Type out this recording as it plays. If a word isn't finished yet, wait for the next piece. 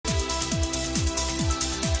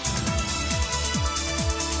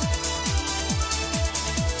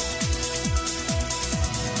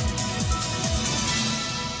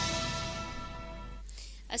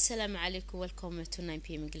Assalamu alaikum, welcome to 9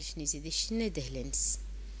 p.m. English News Edition, Netherlands.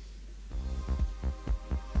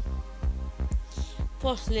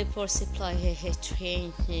 Port labor supply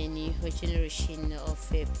train a new generation of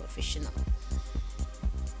professional.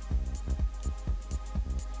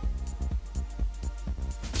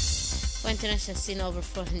 For international scene, over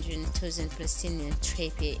 400,000 Palestinian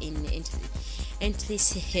trapped in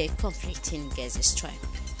endless conflict in Gaza Strip.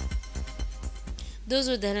 Those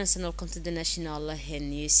with the national come to the national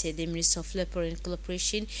news. The Minister of Labor in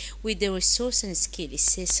collaboration with the Resource and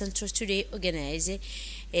Skills Center today organized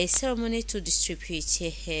a ceremony to distribute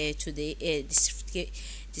certificate to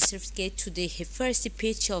the first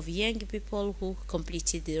batch of young people who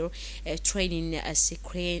completed their training as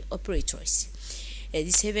crane operators.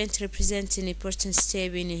 This event represents an important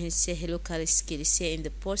step in his local skills in the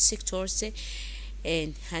port sectors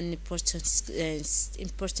and an important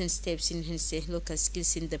steps in his local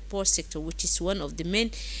skills in the port sector, which is one of the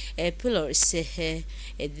main pillars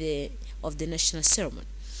of the national ceremony.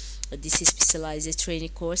 This specialized training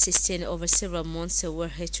course extended over several months where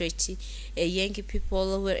 30 young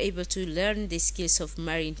people were able to learn the skills of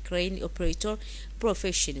marine crane operator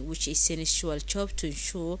profession, which is an essential job to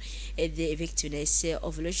ensure the effectiveness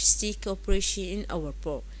of logistic operation in our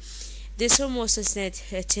port. The ceremony was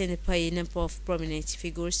attended by a number of prominent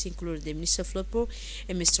figures, including the Minister of Labor,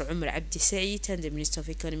 Mr. Omar Abdi Said, and the Minister of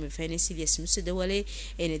Economy and Finance, Ilyas Moussa Dawale,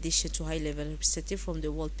 in addition to high-level representatives from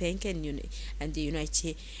the World Bank and the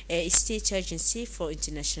United States Agency for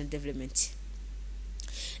International Development.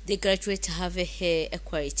 The graduates have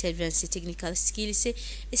acquired advanced technical skills,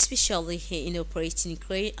 especially in operating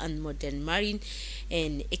crane and modern marine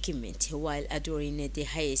and equipment, while adhering the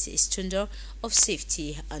highest standard of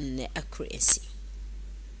safety and accuracy.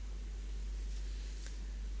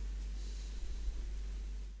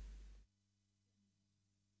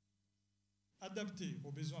 Adapté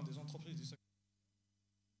aux besoins des entreprises du secteur.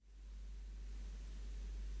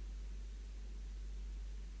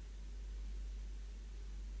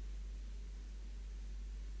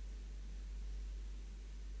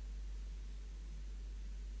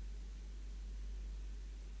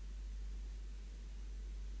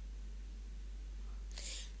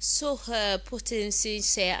 So,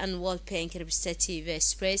 Putin's and World Bank representative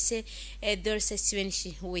expressed their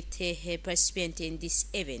satisfaction with participants in this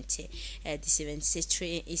event. This event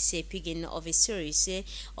is a beginning of a series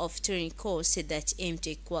of training courses that aim to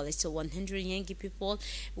equalize 100 young people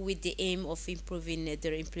with the aim of improving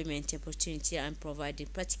their employment opportunity and providing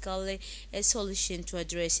practical solution to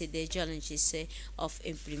address the challenges of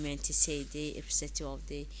employment, said the representative of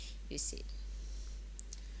the USA.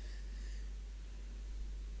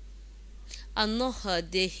 And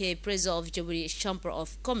the President of Djibouti Chamber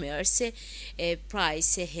of Commerce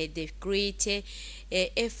praised the great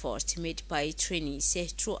effort made by trainees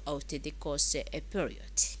throughout the course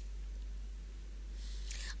period.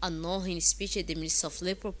 And now in speech, the Minister of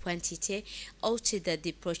Labor pointed out that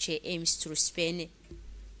the project aims to respond.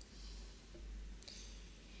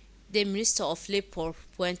 The Minister of Labor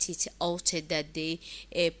pointed out that the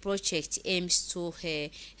project aims to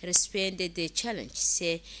respond the challenges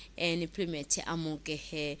and implement among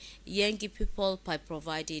young people by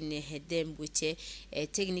providing them with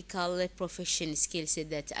technical professional skills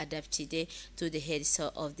that adapted to the heads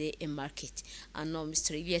of the market. And now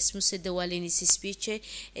Mr. Ilyas Moussa Dawale in his speech,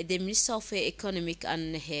 the Minister of Economic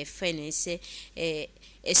and Finance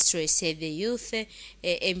stress the youth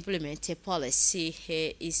employment policy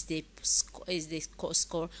is the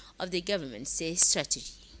score of the government's strategy.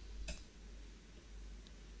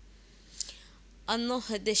 And now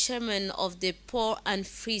the chairman of the Port and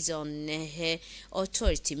Free Zone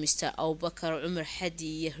Authority, Mr. Abubakar Umar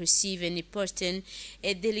Hadi, received an important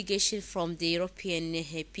delegation from the European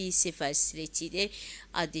Peace Facility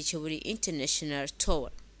at the Djibouti International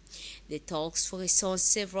Tower. The talks focus on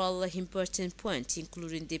several important points,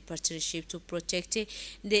 including the partnership to protect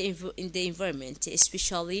the environment,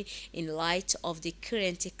 especially in light of the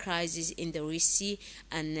current crisis in the Red Sea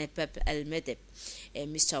and Bab al-Mandeb.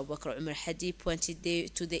 Mr. Abubakar Umar Hadi pointed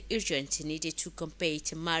to the urgent need to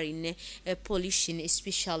combat marine pollution,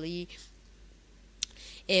 especially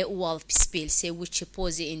wolf spills, which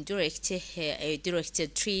pose a direct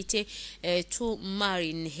threat to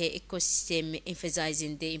marine ecosystem,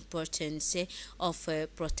 emphasizing the importance of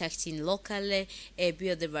protecting local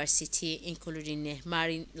biodiversity, including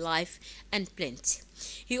marine life and plants.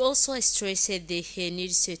 He also stressed the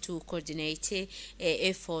needs to coordinate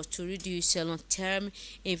effort to reduce long-term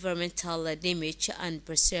environmental damage and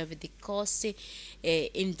preserve the coast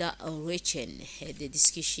in the region. The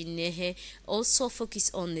discussion also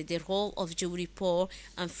focused on the role of Jewry Port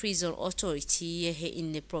and Free Zone Authority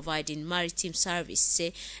in providing maritime service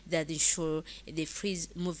that ensure the free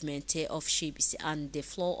movement of ships and the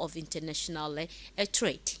flow of international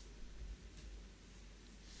trade.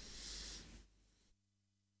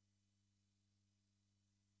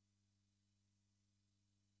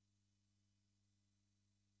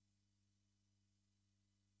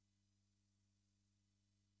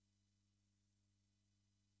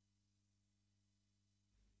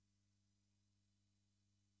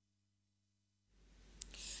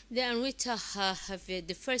 The Anrita have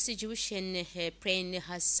the first Egyptian plane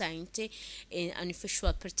has signed an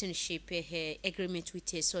official partnership agreement with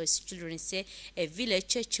SOS Children's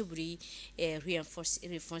Village Chiburi,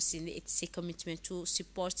 reinforcing its commitment to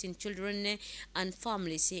supporting children and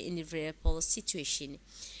families in vulnerable situation.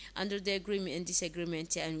 Under the agreement and this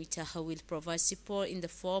agreement, Anrita will provide support in the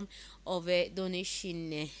form of a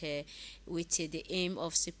donation with the aim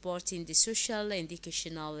of supporting the social and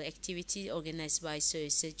educational activity organized by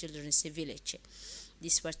SOS Children's Village.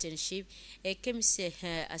 This partnership comes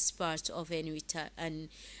as part of Anwita and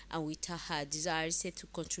Anwita desires to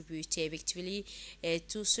contribute effectively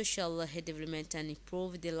to social development and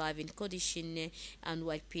improve the living condition and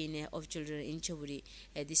well-being of children in Djibouti.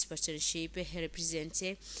 This partnership represents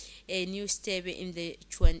a new step in the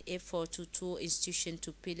joint effort to two institutions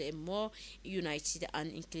to build a more united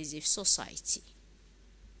and inclusive society.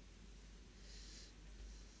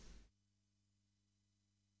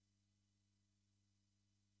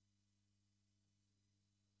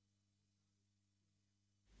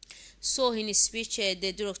 So, in his speech,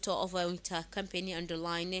 the director of a winter company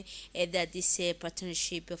underlined that this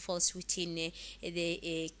partnership falls within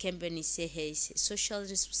the company's social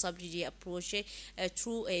responsibility approach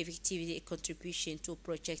through effective contribution to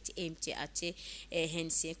project aimed at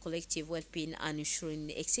enhancing collective well-being and ensuring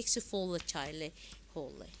a successful childhood.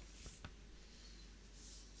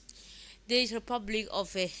 The Republic of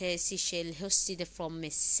Seychelles hosted from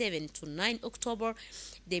 7 to 9 October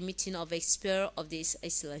the meeting of experts of this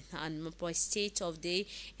island and member state of the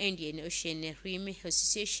Indian Ocean Rim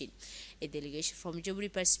Association. A delegation from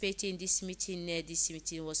Djibouti participated in this meeting. This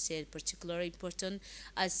meeting was particularly important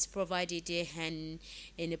as provided an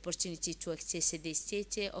opportunity to access the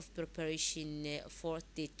state of preparation for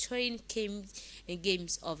the train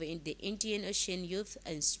games of the Indian Ocean Youth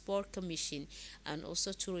and Sport Commission and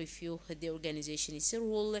also to review the organization's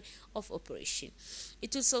role of operation.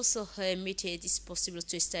 It was also made it is possible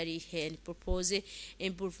to study and propose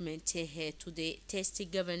improvement to the test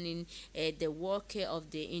governing the work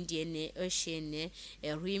of the Indian Ocean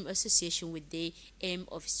Rim Association with the aim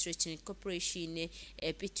of strengthening cooperation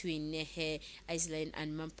between Iceland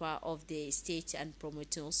and member of the state and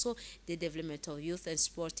promoting also the development of youth and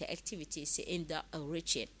sport activities in the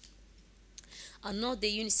region. Anno the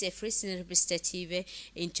UNICEF recent representative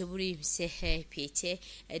in Djibouti, Mr. Peter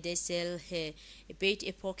Desel, paid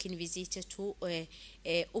a parking visit to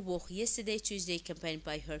Ubok yesterday, Tuesday, accompanied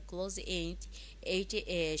by her close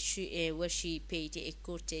where she paid a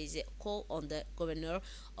courteous call on the governor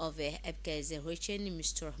of Abkhaz region,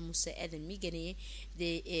 Mr. Musa Adam Migani.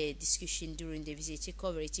 The discussion during the visit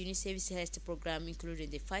covered UNICEF's health program, including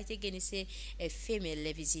the fight against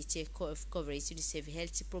female visit coverage UNICEF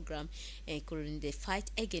health program, including the fight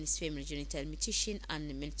against female genital mutilation and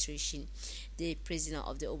malnutrition. The president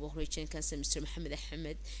of the Ubok Region Council, Mr. Mohammed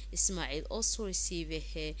Ahmed Ismail, also received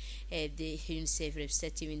the UNICEF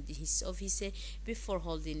representative in his office before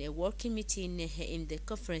holding a working meeting in the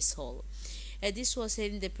conference hall. This was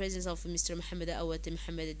in the presence of Mr. Mohammed Awad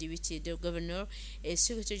Mohammed, Deputy Governor,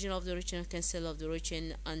 Secretary General of the Regional Council of the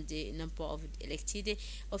Region, and the number of elected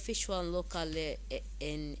official and local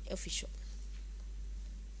and official.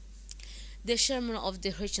 The chairman of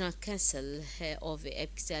the Regional Council of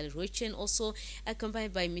Abkhaz Region, also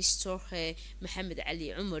accompanied by Mr. Mohammed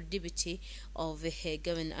Ali Umar, Deputy of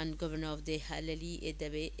Governor and Governor of the Halali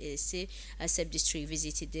Dabe Sub-District,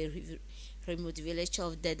 visited the remote village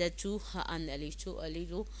of Dadatu and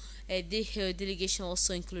Alilu. The delegation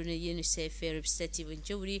also included UNICEF representative in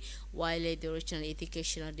Djibouti, while the Regional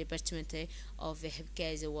Educational Department of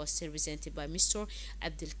Abkhaz was represented by Mr.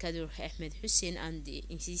 Abdul Kadir Ahmed Hussein and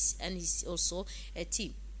his also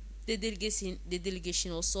team. The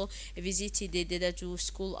delegation also visited the Dadatu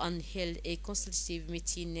school and held a consultative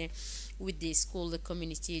meeting with the school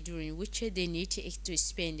community, during which they need to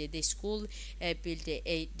expand the school, build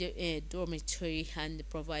a dormitory, and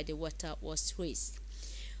provide water was raised.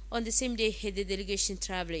 On the same day, the delegation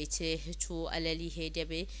traveled to Alali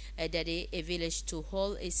Dade, a village, to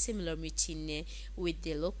hold a similar meeting with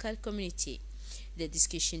the local community. The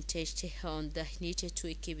discussion touched on the need to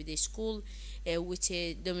equip the school with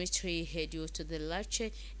a dormitory due to the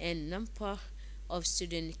large number of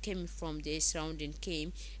students coming from the surrounding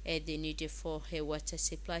came the need for a water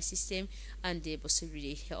supply system and the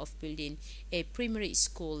possibility of building a primary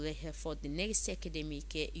school for the next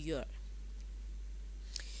academic year.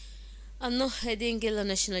 أنه the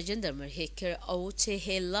National Gendarmerie carried out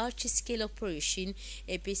a large-scale operation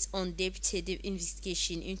based on depth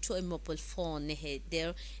investigation into a mobile phone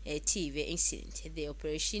their TV incident. The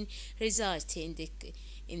operation resulted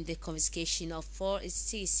in the confiscation of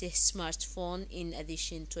 46 smartphones in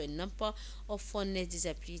addition to a number of phones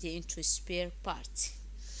disappeared into spare parts.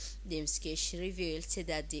 The investigation revealed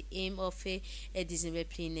that the aim of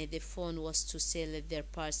disabling the phone was to sell their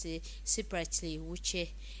parts separately, which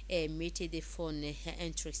made the phone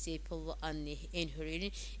untraceable and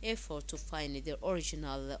encouraging effort to find their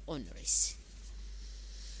original owners.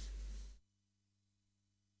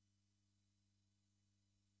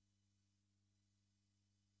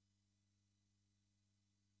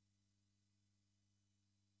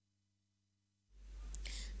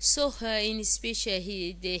 So in his speech,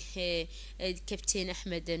 Captain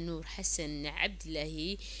Ahmed Noor Hassan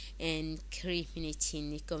Abdullahi and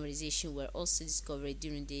incriminating conversation were also discovered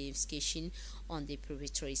during the investigation on the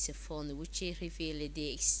perpetrator's phone, which revealed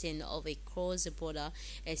the extent of a cross-border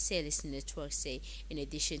sales network. In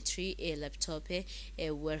addition, three laptops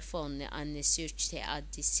were found and searched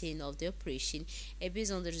at the scene of the operation.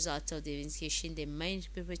 Based on the result of the investigation, the main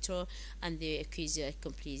perpetrator and the accused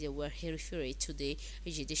accomplice were referred to the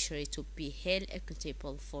judiciary to be held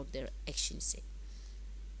accountable for their actions.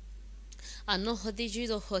 أنه the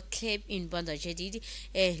judo club in Bandar Jadid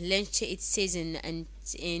launched its season and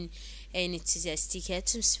in enthusiastic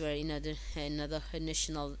atmosphere in another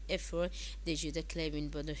national effort. The judo club in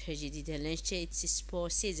Bandar Jadid launched its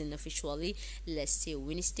sport season officially last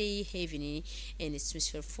Wednesday evening in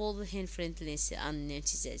atmosphere full of friendliness and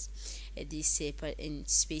enthusiasm. This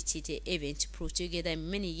anticipated event brought together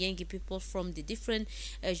many young people from the different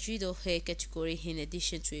judo category, in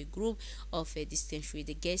addition to a group of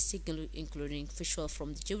distinguished guests, including officials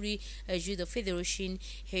from the Judo Federation,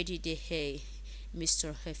 headed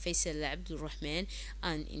Mr. Faisal Abdul Rahman,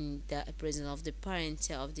 and in the presence of the parents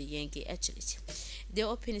of the young athlete. The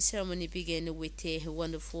opening ceremony began with a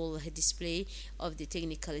wonderful display of the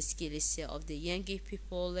technical skills of the young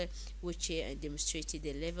people, which demonstrated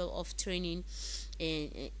the level of training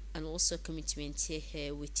and also commitment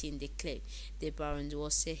within the club. The band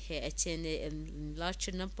was attended in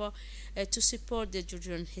larger number to support the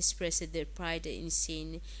children, expressed their pride in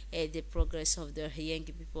seeing the progress of the young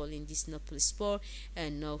people in this noble sport,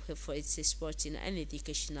 and now for its sporting and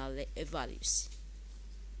educational values.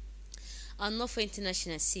 And now for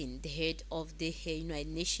international scene, the head of the United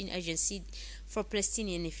Nations Agency for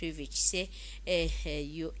Palestinian Refugees,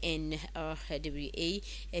 UNRWA,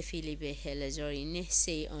 Philippe Lazzarini,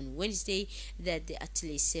 say on Wednesday that at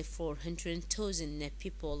least 400,000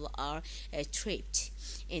 people are trapped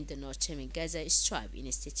in the northern Gaza Strip. In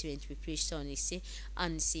a statement published on X,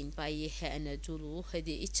 unseen by Anadolu,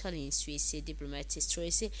 the Italian Swiss diplomat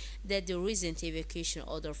stressed that the recent evacuation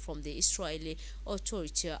order from the Israeli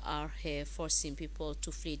authority are forcing people to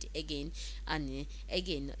flee again and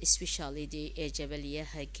again, especially the Jabalia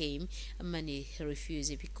came. Many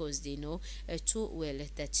refuse because they know too well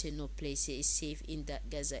that no place is safe in the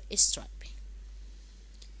Gaza Strip.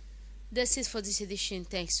 That's it for this edition.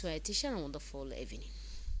 Thanks for your attention and wonderful evening.